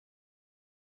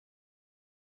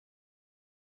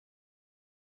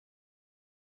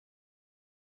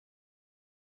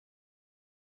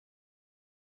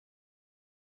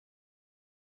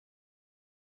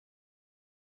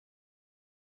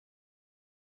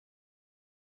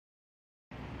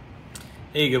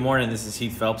Hey, good morning. This is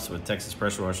Heath Phelps with Texas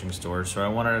Pressure Washing Store. So I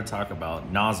wanted to talk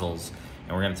about nozzles,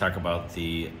 and we're going to talk about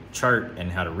the chart and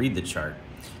how to read the chart.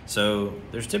 So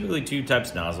there's typically two types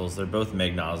of nozzles. They're both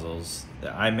Meg nozzles, the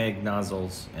iMeg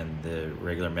nozzles and the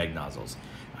regular Meg nozzles.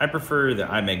 I prefer the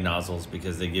iMeg nozzles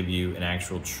because they give you an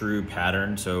actual true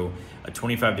pattern. So a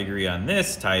 25 degree on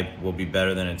this type will be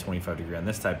better than a 25 degree on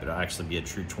this type. It'll actually be a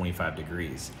true 25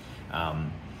 degrees.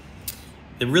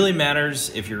 It really matters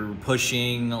if you're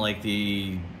pushing like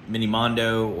the Mini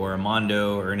Mondo or a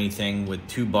Mondo or anything with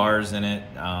two bars in it.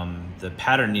 The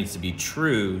pattern needs to be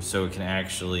true so it can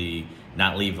actually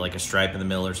not leave like a stripe in the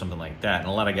middle or something like that. And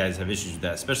a lot of guys have issues with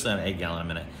that, especially on 8 gallon a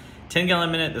minute. 10 gallon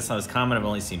a minute, that's not as common. I've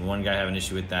only seen one guy have an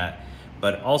issue with that.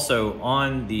 But also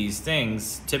on these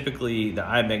things, typically the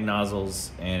iMeg nozzles,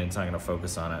 and it's not gonna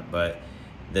focus on it, but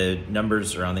the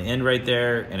numbers are on the end right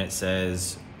there, and it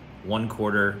says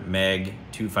 1/4 Meg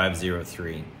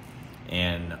 2503.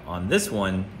 And on this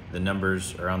one, the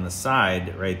numbers are on the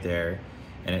side right there,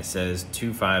 and it says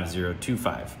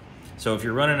 25025. So if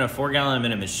you're running a 4 gallon a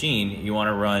minute machine, you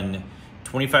wanna run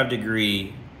 25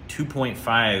 degree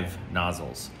 2.5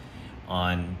 nozzles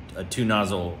on a 2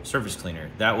 nozzle surface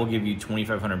cleaner. That will give you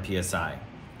 2500 PSI.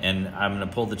 And I'm gonna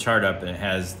pull the chart up, and it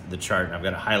has the chart, and I've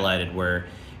got it highlighted where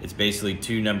it's basically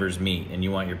two numbers meet, and you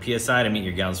want your PSI to meet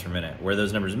your gallons per minute. Where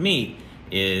those numbers meet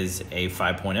is a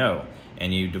 5.0,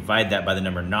 and you divide that by the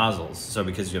number of nozzles. So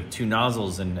because you have 2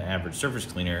 nozzles in the average surface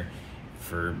cleaner,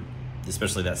 for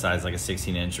especially that size, like a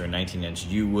 16 inch or a 19 inch,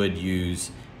 you would use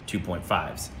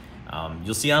 2.5s.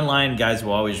 You'll see online, guys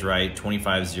will always write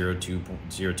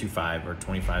 2502025 or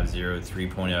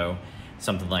 250.3.0,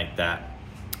 something like that.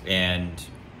 And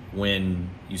when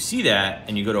you see that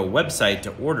and you go to a website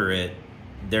to order it,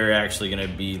 they're actually gonna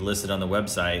be listed on the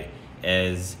website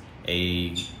as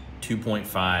a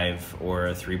 2.5 or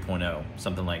a 3.0,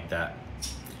 something like that.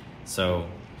 So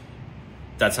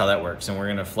that's how that works. And we're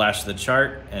gonna flash the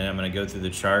chart, and I'm gonna go through the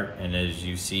chart, and as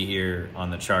you see here on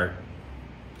the chart,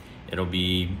 it'll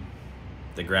be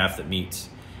the graph that meets.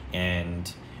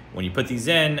 And when you put these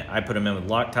in, I put them in with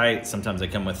Loctite. Sometimes they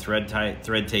come with thread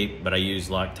tape, but I use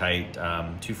Loctite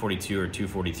 242 or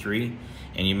 243.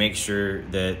 And you make sure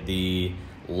that the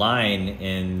line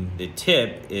in the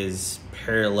tip is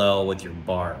parallel with your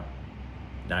bar.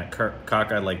 Not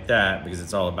cockeyed like that, because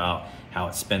it's all about how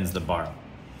it spins the bar.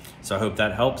 So I hope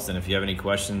that helps. And if you have any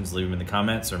questions, leave them in the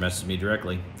comments or message me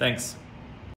directly. Thanks.